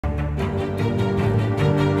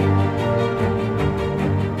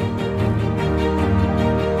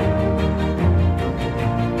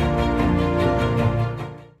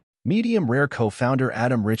Medium Rare co-founder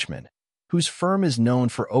Adam Richman, whose firm is known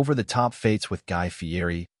for over-the-top fêtes with Guy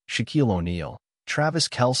Fieri, Shaquille O'Neal, Travis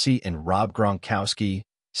Kelce, and Rob Gronkowski,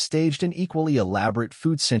 staged an equally elaborate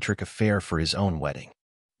food-centric affair for his own wedding.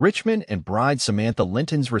 Richman and bride Samantha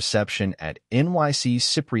Lentin's reception at NYC's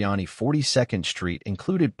Cipriani 42nd Street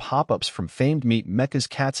included pop-ups from famed meat meccas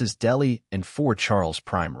Katz's Deli and 4 Charles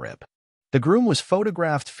prime rib. The groom was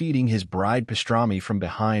photographed feeding his bride pastrami from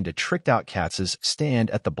behind a tricked-out Katz's stand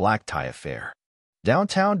at the black tie affair.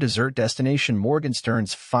 Downtown dessert destination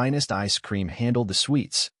Morgenstern's finest ice cream handled the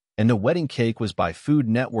sweets, and the wedding cake was by Food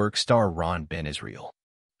Network star Ron Ben Israel.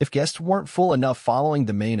 If guests weren't full enough following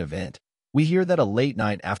the main event, we hear that a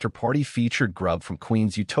late-night after-party featured grub from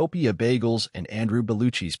Queens' Utopia Bagels and Andrew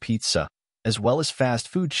Bellucci's Pizza, as well as fast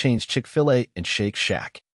food chains Chick-fil-A and Shake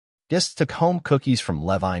Shack. Guests took home cookies from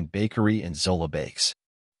Levine Bakery and Zola Bakes.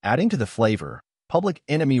 Adding to the flavor, Public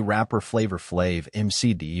Enemy rapper Flavor Flav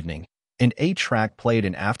emceed the evening, and A-Track played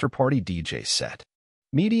an after-party DJ set.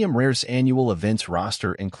 Medium Rare's annual events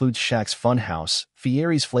roster includes Shaq's Funhouse,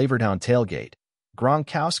 Fieri's Flavortown Tailgate,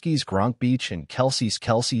 Gronkowski's Gronk Beach, and Kelce's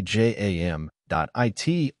Kelce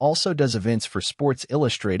Jam.it also does events for Sports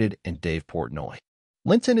Illustrated and Dave Portnoy.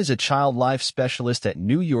 Lentin is a child life specialist at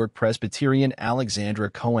New York Presbyterian Alexandra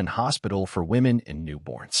Cohen Hospital for Women and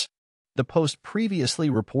Newborns. The Post previously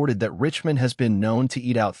reported that Richman has been known to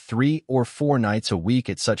eat out 3 or 4 nights a week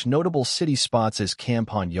at such notable city spots as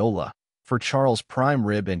Campagnola, for Charles Prime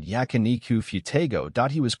Rib, and Yakiniku Futego.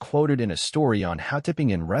 He was quoted in a story on how tipping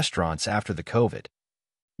in restaurants after the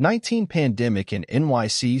COVID-19 pandemic in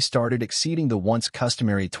NYC started exceeding the once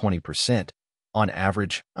customary 20%. On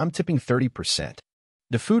average, I'm tipping 30%.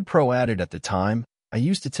 The Food Pro added at the time, I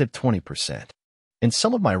used to tip 20%. In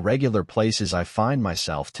some of my regular places, I find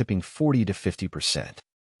myself tipping 40 to 50%.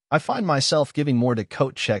 I find myself giving more to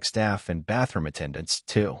coat check staff and bathroom attendants,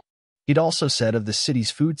 too. He'd also said of the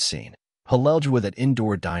city's food scene, Halelja that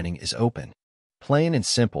indoor dining is open. Plain and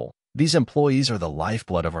simple, these employees are the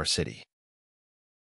lifeblood of our city.